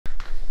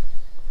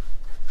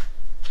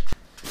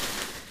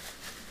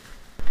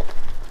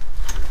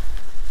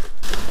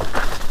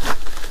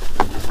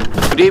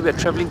Today we are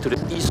traveling to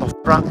the east of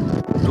Prague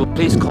to a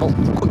place called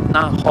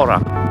Kutna Hora.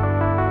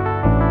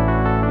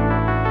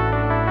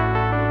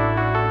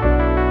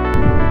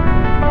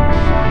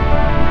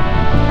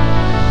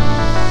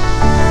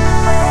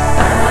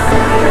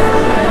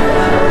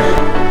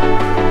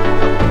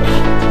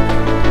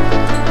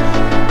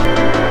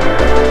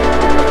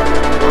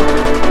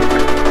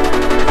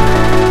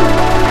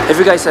 Have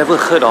you guys ever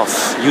heard of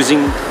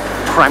using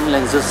prime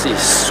lenses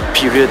is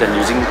superior than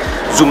using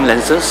zoom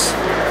lenses?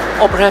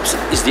 Or perhaps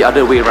it's the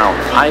other way around.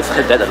 I've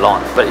heard that a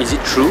lot, but is it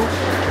true?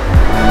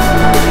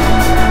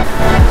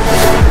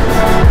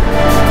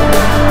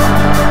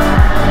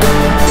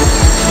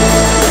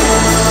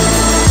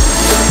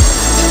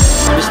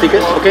 This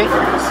ticket, okay?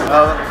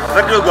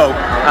 Where do you go?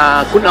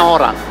 Kutna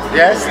Hora.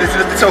 Yes,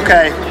 it's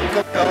okay.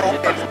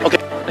 Okay,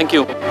 thank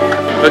you.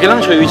 여기 lang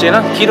저희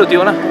이제나 길로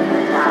뛰어나.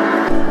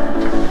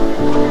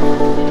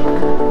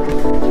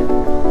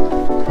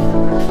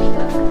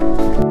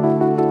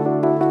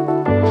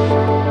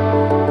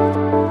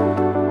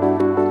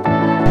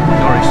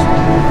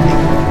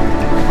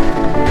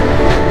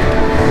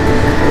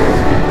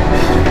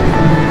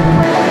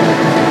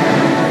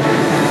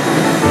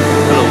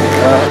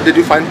 Did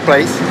you find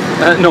place?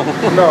 No.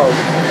 No.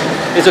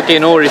 It's okay,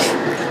 no worries.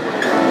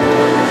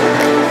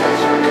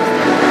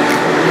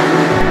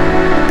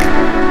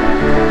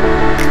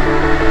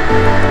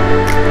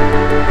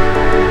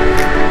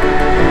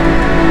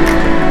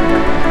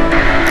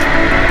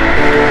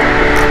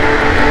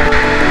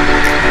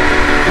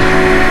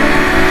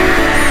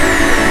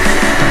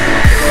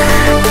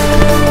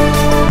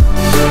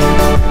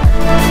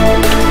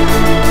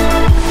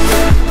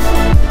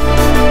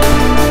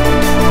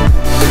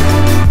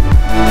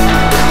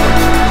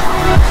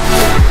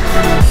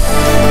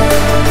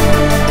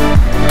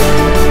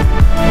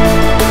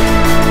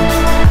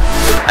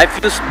 I've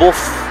used both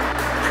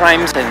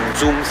primes and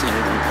zooms in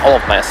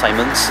all of my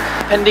assignments,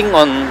 depending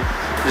on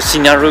the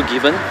scenario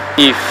given.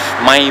 If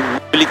my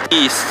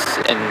mobility is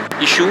an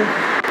issue,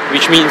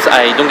 which means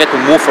I don't get to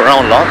move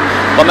around a lot,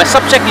 but my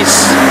subject is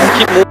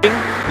keep moving,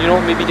 you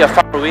know, maybe they're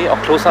far away or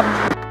close up,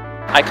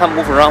 I can't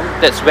move around,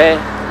 that's where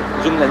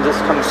zoom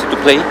lenses comes into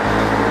play.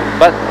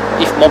 But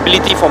if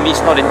mobility for me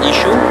is not an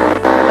issue,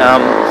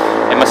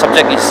 and my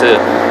subject is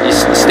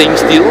staying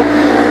still,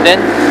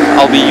 then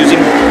I'll be using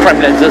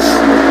prime lenses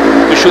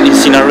to shoot in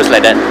scenarios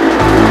like that.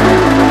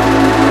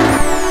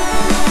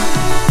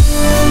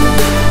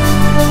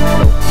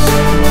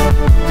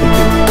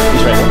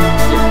 He's right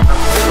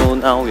here. So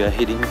now we are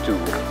heading to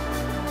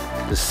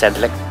the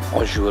Sadlec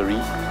Ossuary.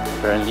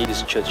 Apparently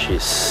this church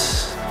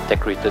is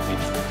decorated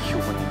with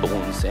human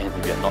bones and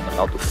we are not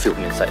allowed to film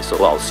inside,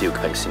 so I'll see you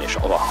guys in a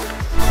short while.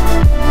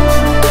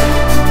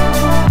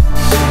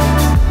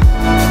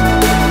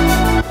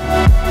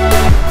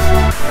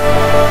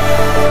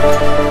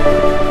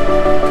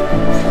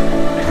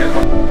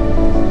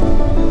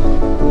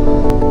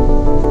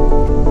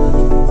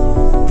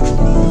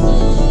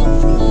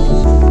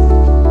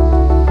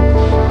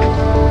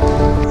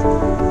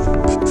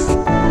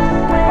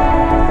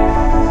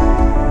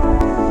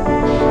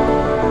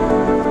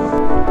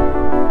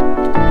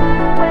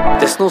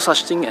 There's no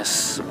such thing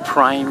as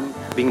prime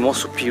being more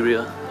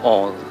superior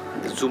or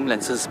zoom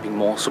lenses being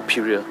more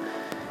superior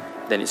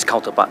than its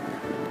counterpart.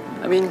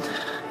 I mean,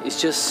 it's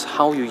just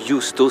how you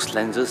use those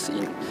lenses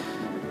in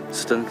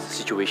certain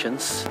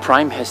situations.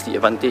 Prime has the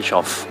advantage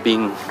of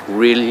being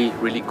really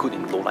good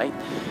in low light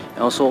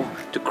and also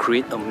to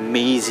create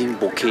amazing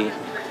bokeh.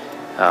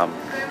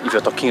 If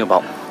you're talking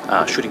about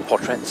shooting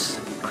portraits,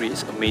 it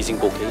creates amazing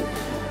bokeh.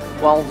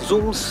 While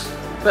zooms,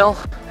 well,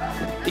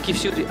 it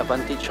gives you the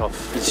advantage of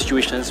in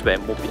situations where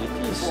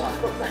mobility is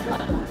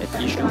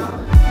an issue.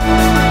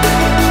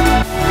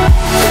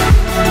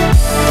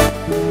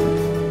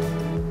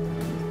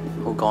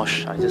 Oh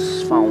gosh, I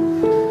just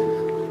found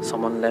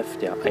someone left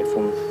their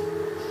iPhone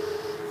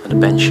on the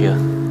bench here.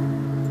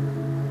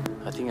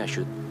 I think I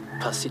should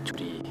pass it to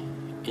the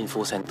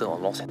info center or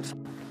lost and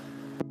found.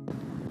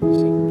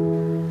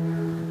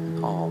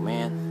 Oh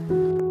man.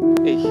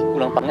 Eh,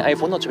 ulang pang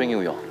iPhone 我这边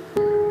有哟。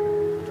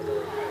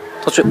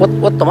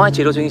我他媽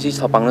借到張紙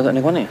頭崩咗，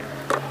你講呢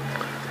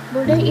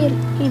？Boleh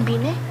ibin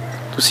eh?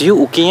 Tu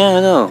siu okay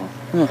ah tu.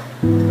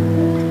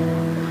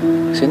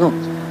 Sino?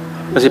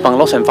 Kasi pang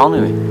lost and found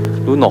ni.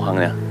 Lu nọ hàng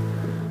nè.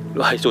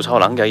 Lu係做臭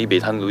人嘅，伊未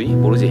攤女，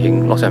冇好似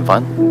興 lost and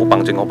found，冇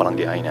幫正我別人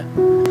嘅係呢。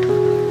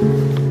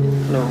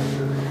Hello.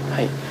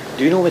 Hi.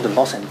 Do you know where the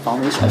lost and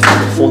found is? I found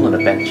the phone on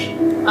the bench.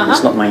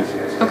 It's not mine.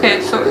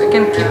 Okay, so you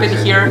can keep it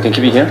here. You can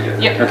keep it here?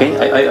 Yeah. Okay.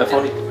 I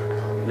found it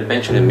on the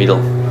bench in the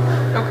middle.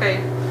 Okay.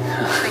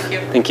 Thank you.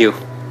 Thank you.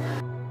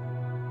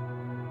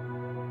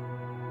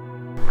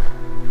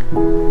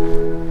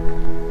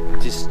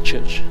 This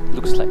church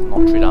looks like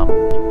Notre Dame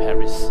in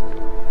Paris.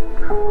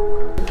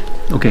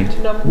 Okay.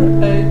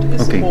 Number 8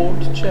 is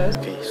old church.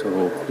 Okay,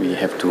 so we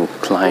have to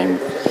climb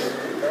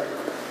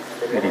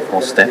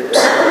 84 steps.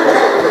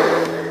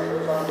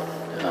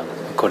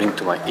 According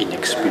to my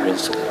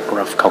inexperienced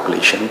rough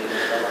calculation,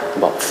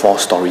 about 4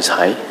 stories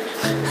high.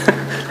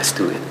 Let's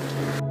do it.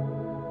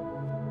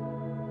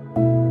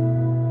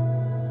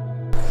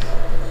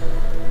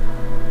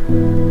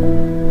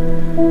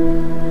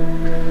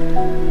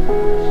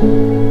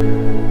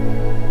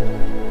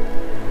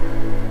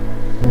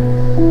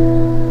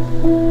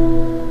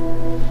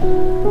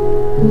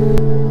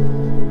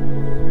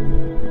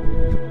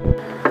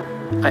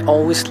 I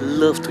always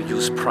love to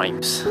use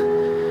primes,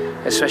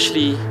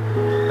 especially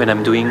when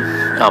I'm doing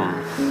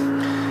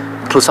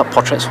close-up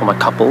portraits for my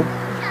couple,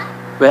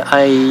 where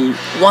I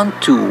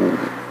want to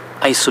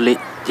isolate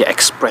their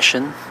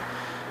expression.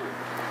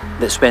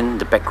 That's when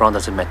the background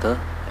doesn't matter,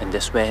 and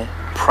that's where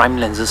prime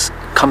lenses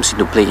comes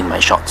into play in my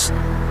shots.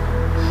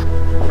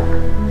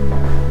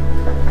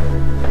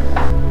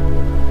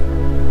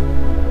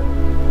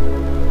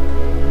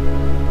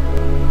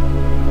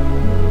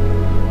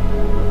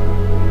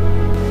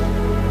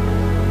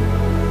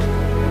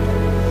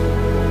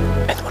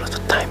 And one of the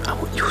time I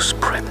would use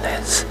prime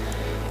lens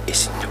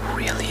is in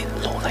really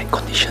low light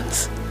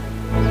conditions.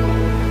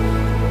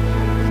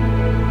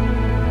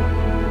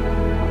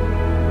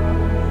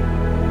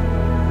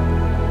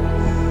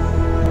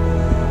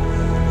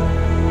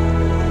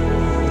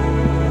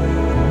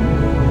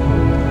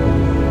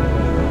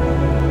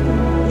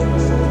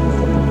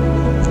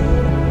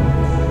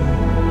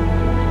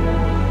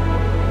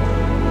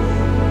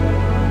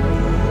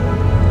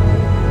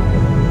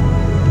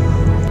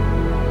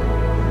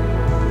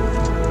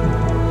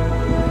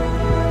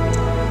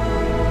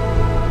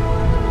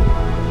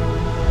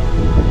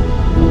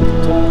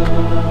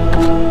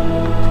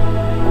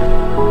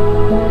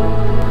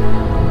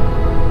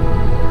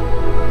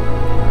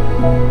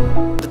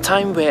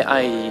 Time where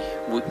I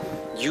would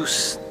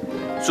use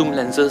zoom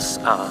lenses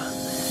are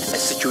at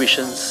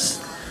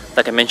situations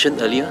like I mentioned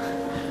earlier,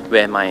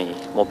 where my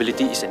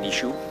mobility is an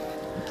issue,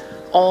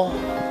 or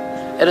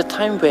at a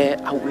time where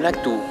I would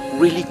like to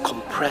really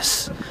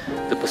compress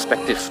the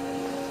perspective,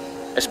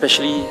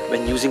 especially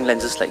when using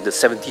lenses like the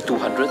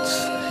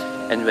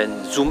 70-200s, and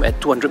when zoom at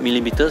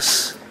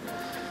 200mm,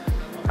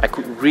 I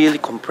could really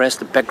compress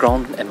the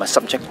background and my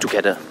subject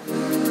together.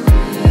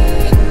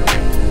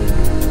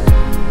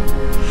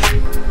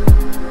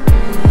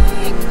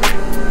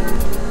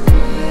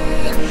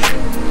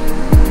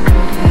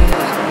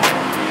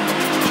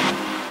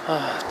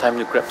 Time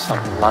to grab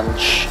some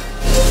lunch.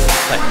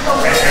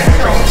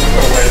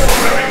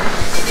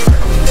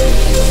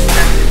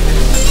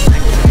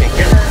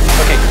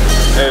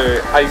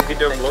 Okay. Are you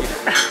video vlog?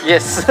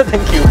 Yes,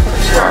 thank you.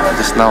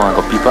 Just now I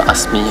got people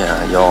ask me,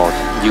 your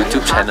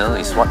YouTube channel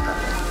is what?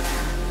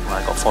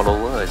 I got follower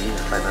already,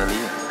 finally.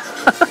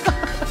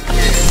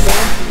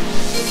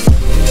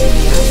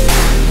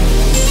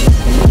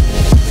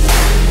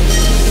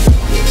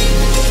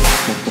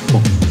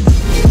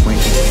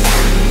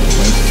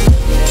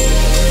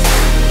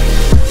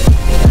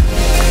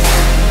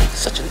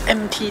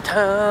 Empty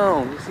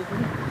town, you see?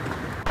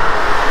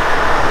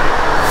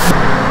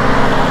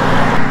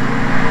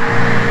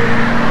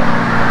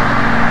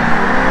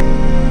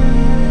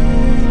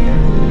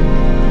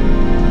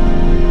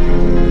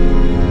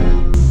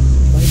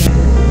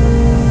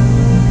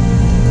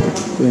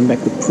 Going back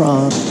to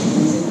Prague.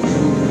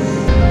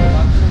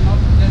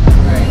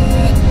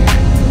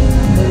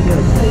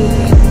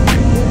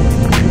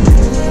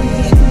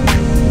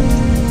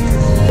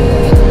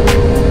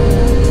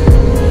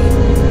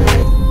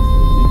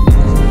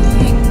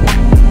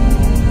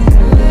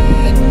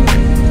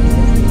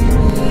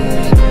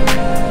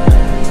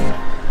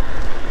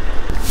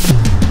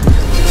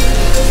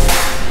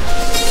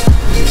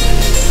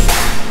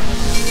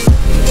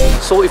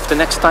 So if the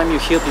next time you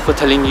hear people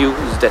telling you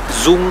that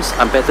zooms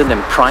are better than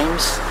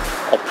primes,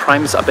 or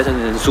primes are better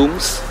than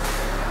zooms,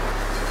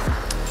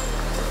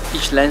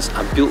 each lens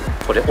are built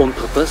for their own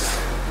purpose,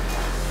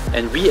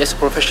 and we as a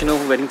professional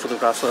wedding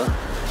photographer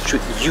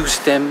should use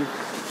them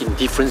in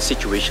different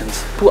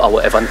situations to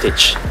our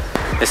advantage.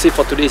 That's it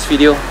for today's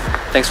video.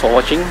 Thanks for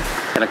watching,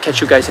 and I'll catch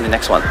you guys in the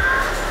next one.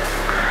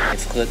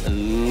 I've heard a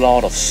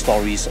lot of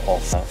stories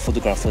of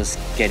photographers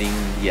getting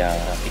their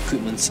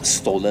equipment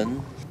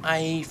stolen.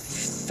 I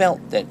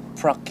felt that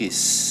Prague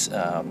is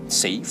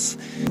safe.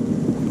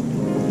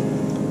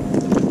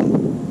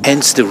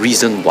 Hence the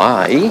reason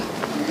why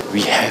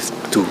we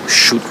have to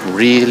shoot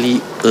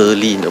really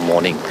early in the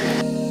morning.